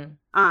 Mm-hmm.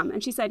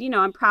 And she said, you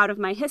know, I'm proud of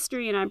my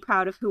history and I'm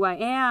proud of who I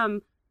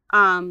am.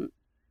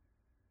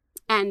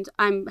 And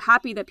I'm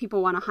happy that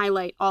people want to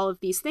highlight all of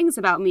these things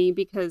about me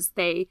because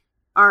they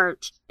are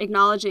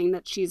acknowledging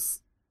that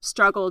she's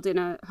struggled in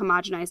a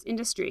homogenized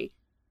industry.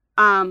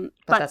 But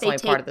that's only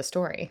part of the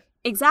story.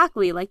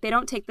 Exactly. Like they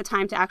don't take the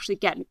time to actually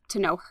get to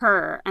know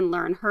her and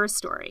learn her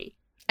story.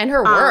 And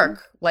her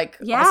work.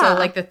 Also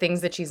like the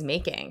things that she's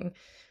making.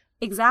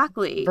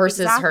 Exactly.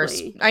 Versus her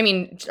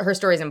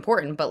story is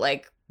important, but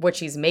like what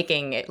she's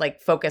making, it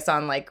like focus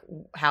on like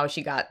how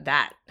she got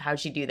that, how'd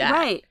she do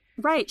that?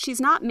 Right.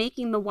 She's not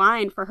making the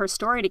wine for her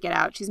story to get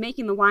out. She's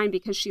making the wine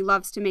because she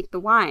loves to make the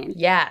wine.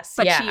 Yes.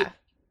 But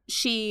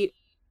she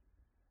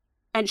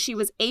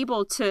was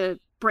able to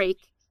break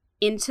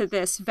into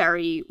this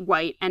very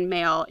white and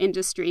male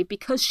industry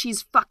because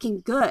she's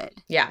fucking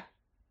good. Yeah.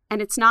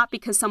 And it's not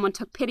because someone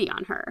took pity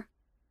on her.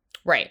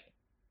 Right.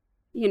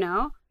 You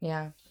know?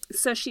 Yeah.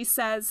 So she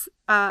says,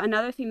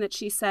 another thing that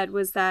she said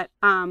was that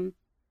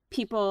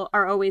people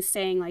are always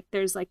saying like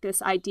there's like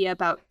this idea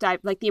about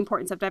like the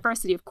importance of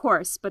diversity, of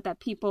course, but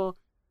that people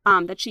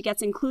that she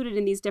gets included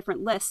in these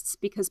different lists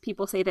because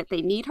people say that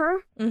they need her.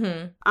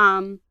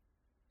 Mm-hmm.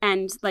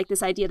 And like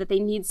this idea that they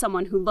need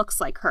someone who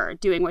looks like her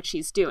doing what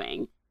she's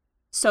doing.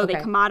 So they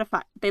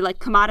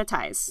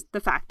commoditize the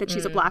fact that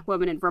she's a Black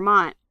woman in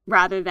Vermont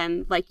rather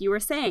than, like you were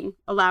saying,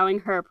 allowing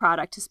her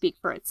product to speak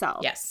for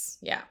itself. Yes.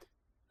 Yeah.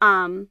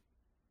 And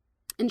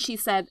she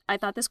said, I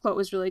thought this quote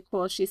was really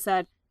cool. She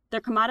said, they're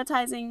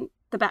commoditizing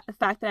the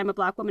fact that I'm a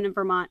Black woman in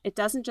Vermont. It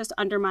doesn't just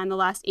undermine the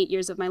last 8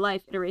 years of my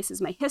life. It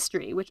erases my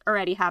history, which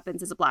already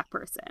happens as a Black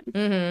person.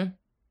 Mm-hmm.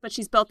 But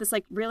she's built this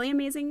like really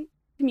amazing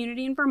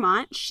community in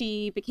Vermont.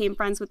 She became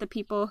friends with the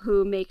people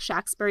who make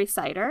Shaftesbury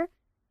cider.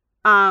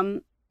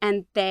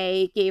 And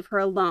they gave her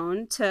a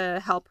loan to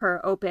help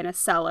her open a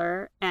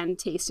cellar and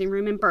tasting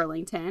room in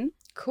Burlington.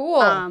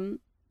 Cool.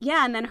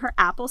 Yeah, and then her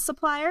apple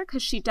supplier,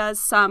 because she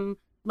does some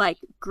like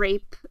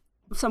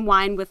some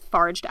wine with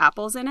foraged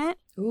apples in it.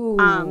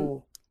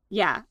 Ooh.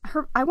 Yeah.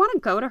 I want to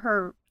go to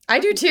her. I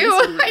do too.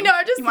 I know.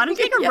 I'm just. You want to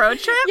take a road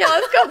trip? Yeah,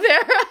 let's go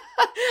there.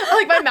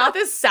 Like my mouth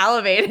is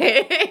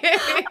salivating.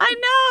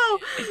 I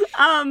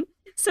know.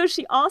 So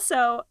she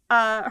also,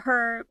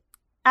 her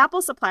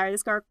apple supplier,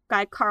 this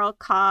guy Carl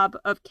Cobb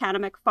of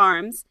Canamuck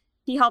Farms,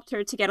 he helped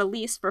her to get a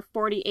lease for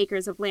 40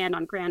 acres of land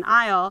on Grand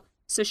Isle.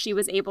 So she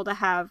was able to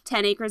have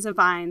 10 acres of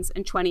vines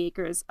and 20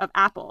 acres of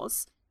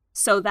apples.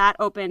 So that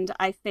opened,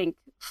 I think,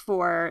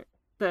 for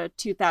the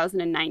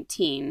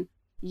 2019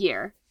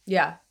 year.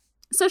 Yeah.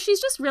 So she's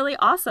just really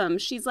awesome.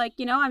 She's like,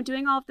 I'm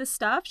doing all of this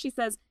stuff. She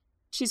says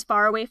she's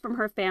far away from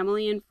her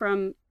family and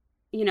from,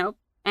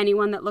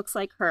 anyone that looks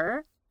like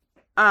her.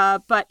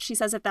 But she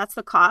says if that's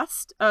the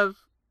cost that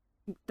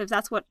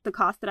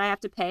I have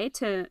to pay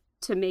to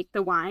make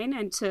the wine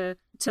and to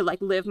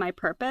like live my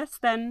purpose,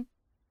 then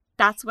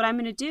that's what I'm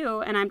going to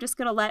do. And I'm just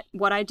going to let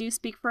what I do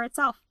speak for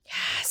itself.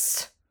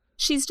 Yes.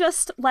 She's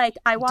just like,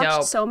 I watched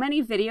Dope. so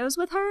many videos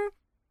with her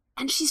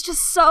and she's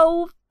just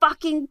so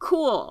fucking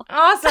cool.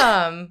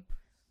 Awesome.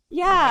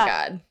 Yeah. Oh my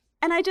God.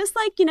 And I just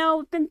like,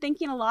 been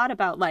thinking a lot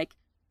about like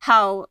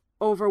how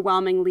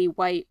overwhelmingly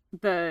white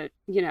the,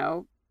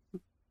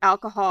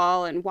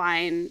 alcohol and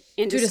wine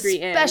industry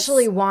is.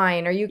 Especially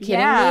wine. Are you kidding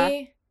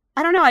me?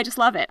 I don't know. I just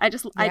love it.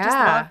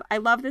 I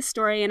love this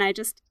story. And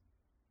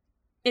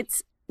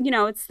it's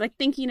like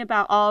thinking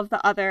about all of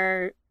the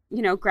other,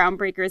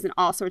 groundbreakers in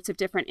all sorts of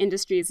different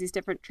industries, these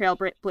different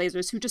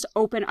trailblazers who just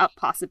open up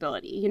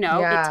possibility.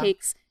 Yeah.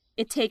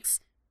 It takes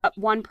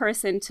one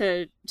person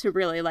to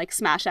really like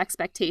smash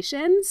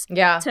expectations.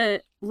 Yeah.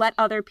 To let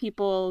other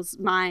people's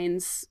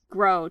minds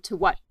grow to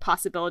what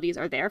possibilities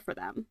are there for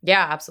them.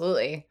 Yeah,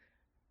 absolutely.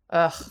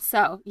 Ugh.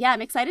 So yeah,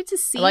 I'm excited to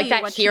see. I like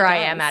that what here I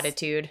she am does.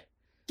 attitude.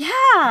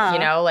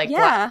 Yeah. Like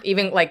yeah.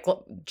 even like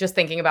just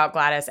thinking about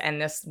Gladys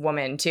and this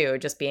woman too,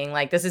 just being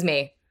like, this is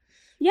me.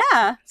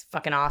 Yeah. It's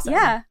fucking awesome.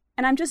 Yeah.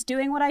 And I'm just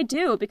doing what I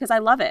do because I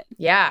love it.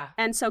 Yeah.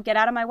 And so get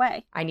out of my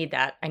way. I need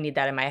that. I need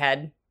that in my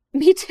head.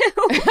 Me too.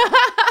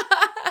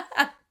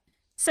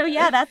 So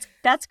yeah, that's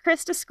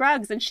Kirtsa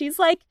Scruggs. And she's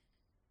like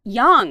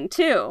young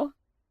too,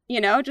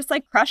 just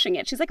like crushing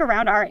it. She's like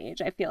around our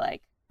age, I feel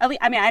like. At least,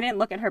 I mean, I didn't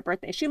look at her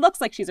birthday. She looks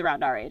like she's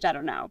around our age. I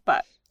don't know.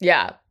 But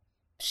yeah.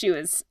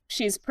 She's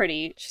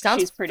pretty. She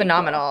sounds pretty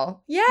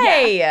phenomenal. Cool.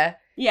 Yay.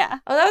 Yeah.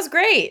 Oh, that was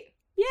great.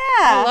 Yeah.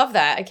 I love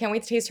that. I can't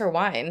wait to taste her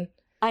wine.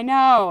 I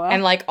know.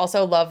 And like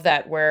also love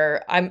that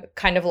we're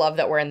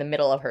in the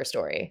middle of her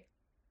story.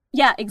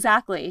 Yeah,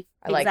 exactly.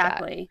 I like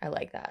exactly. that. I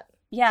like that.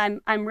 Yeah,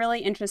 I'm really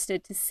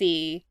interested to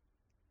see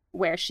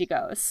where she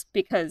goes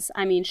because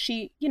I mean,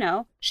 she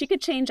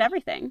could change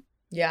everything.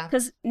 Yeah.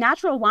 Because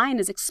natural wine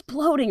is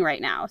exploding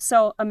right now.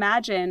 So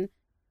imagine,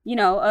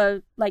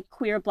 a like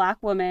queer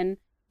Black woman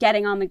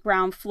getting on the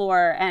ground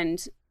floor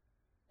and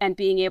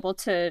being able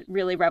to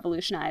really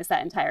revolutionize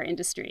that entire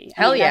industry.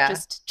 Hell yeah. That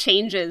just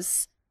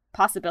changes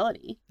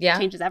possibility. Yeah.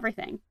 Changes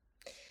everything.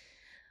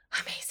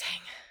 Amazing.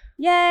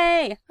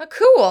 Yay. Oh,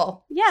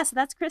 cool. Yeah, so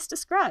that's Kirtsa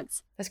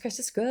Scruggs. That's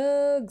Kirtsa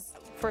Scruggs.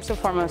 First and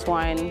foremost,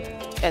 wine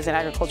is an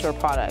agricultural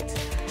product.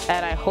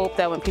 And I hope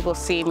that when people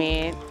see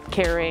me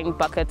carrying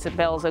buckets and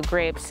barrels of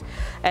grapes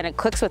and it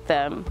clicks with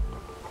them,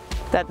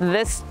 that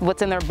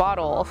what's in their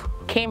bottle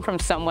came from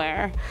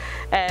somewhere.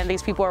 And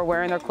these people are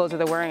wearing their clothes that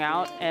they're wearing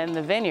out in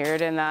the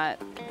vineyard and that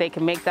they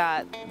can make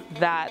that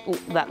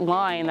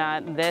line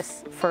that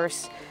this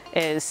first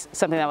is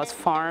something that was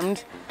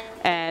farmed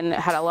and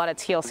had a lot of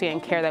TLC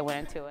and care that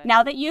went into it.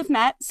 Now that you've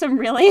met some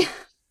really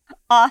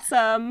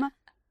awesome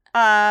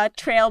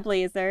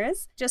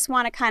trailblazers, just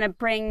want to kind of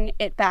bring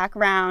it back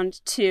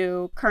around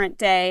to current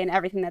day and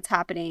everything that's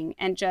happening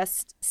and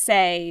just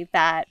say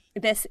that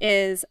this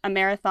is a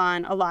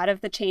marathon. A lot of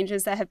the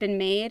changes that have been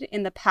made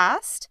in the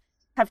past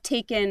have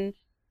taken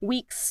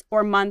weeks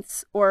or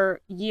months or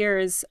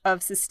years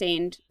of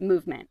sustained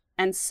movement.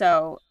 And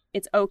so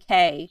it's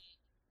okay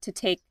to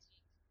take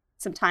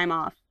some time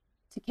off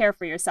to care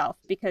for yourself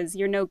because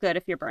you're no good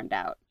if you're burned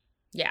out.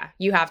 Yeah,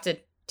 you have to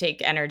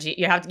take energy.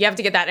 You have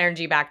to get that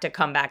energy back to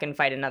come back and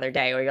fight another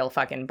day or you'll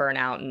fucking burn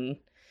out and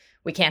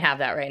we can't have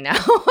that right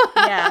now.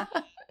 Yeah.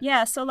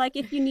 Yeah, so like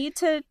if you need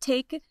to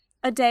take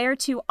a day or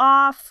two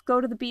off, go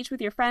to the beach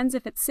with your friends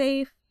if it's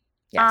safe.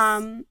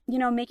 Yes.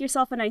 Make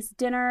yourself a nice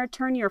dinner,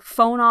 turn your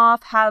phone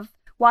off,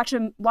 watch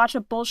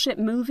a bullshit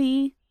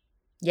movie.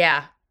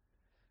 Yeah.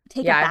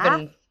 Take a bath. I've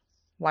been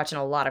watching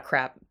a lot of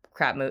crap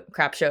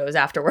shows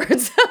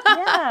afterwards.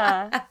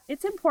 Yeah,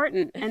 it's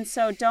important. And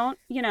so don't,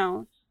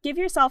 give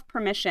yourself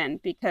permission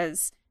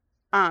because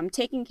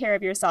taking care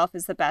of yourself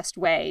is the best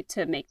way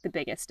to make the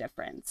biggest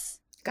difference.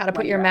 Got to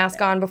put your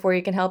mask on before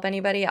you can help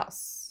anybody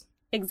else.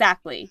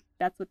 Exactly.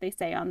 That's what they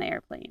say on the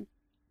airplane.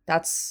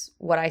 That's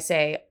what I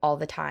say all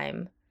the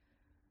time.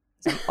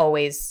 I'm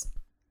always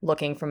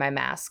looking for my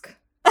mask.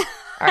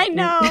 I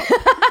know.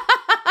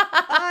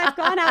 I've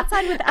gone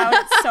outside without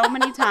it so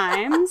many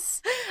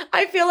times.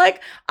 I feel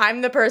like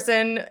I'm the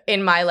person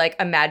in my like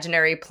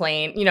imaginary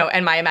plane,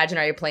 and my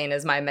imaginary plane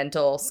is my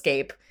mental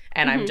scape.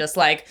 And I'm just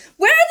like,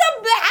 where's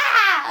the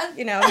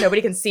mask?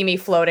 Nobody can see me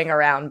floating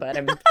around, but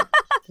I'm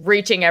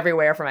reaching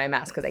everywhere for my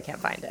mask because I can't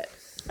find it.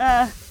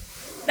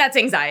 That's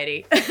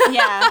anxiety.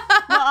 Yeah.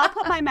 Well, I'll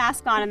put my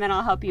mask on and then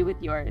I'll help you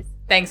with yours.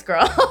 Thanks,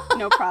 girl.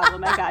 No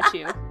problem. I got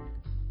you.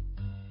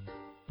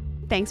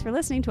 Thanks for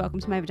listening to Welcome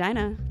to My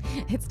Vagina.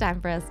 It's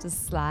time for us to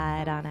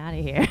slide on out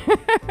of here.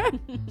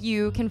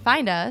 You can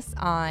find us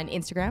on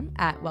Instagram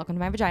at Welcome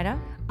to My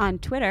Vagina. On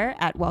Twitter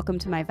at Welcome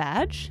to My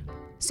Vag.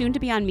 Soon to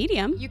be on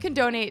Medium. You can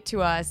donate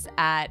to us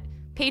at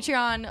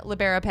Patreon,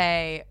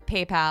 LiberaPay,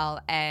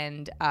 PayPal,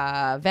 and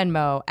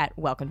Venmo at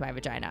Welcome to My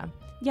Vagina.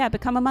 Yeah,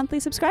 become a monthly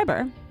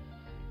subscriber.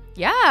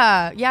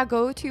 Yeah,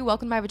 go to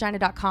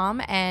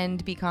welcometomyvagina.com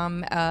and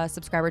become a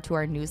subscriber to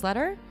our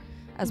newsletter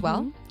as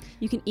well.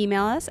 You can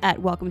email us at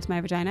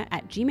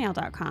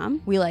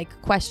welcometomyvagina@gmail.com. We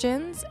like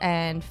questions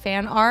and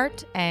fan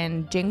art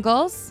and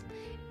jingles.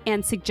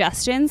 And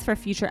suggestions for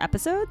future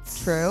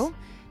episodes. True.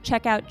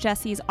 Check out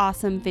Jessie's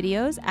awesome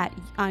videos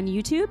on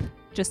YouTube.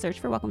 Just search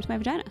for Welcome to My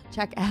Vagina.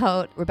 Check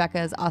out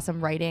Rebecca's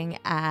awesome writing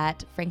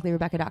at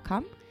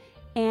franklyrebecca.com.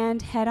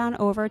 And head on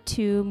over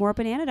to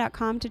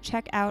morebanana.com to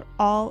check out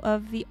all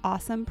of the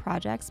awesome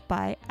projects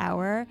by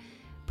our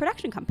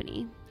production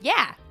company.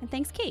 Yeah. And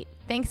thanks, Kate.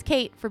 Thanks,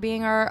 Kate, for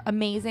being our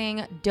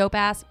amazing,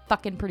 dope-ass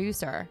fucking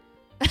producer.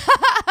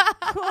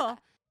 Cool.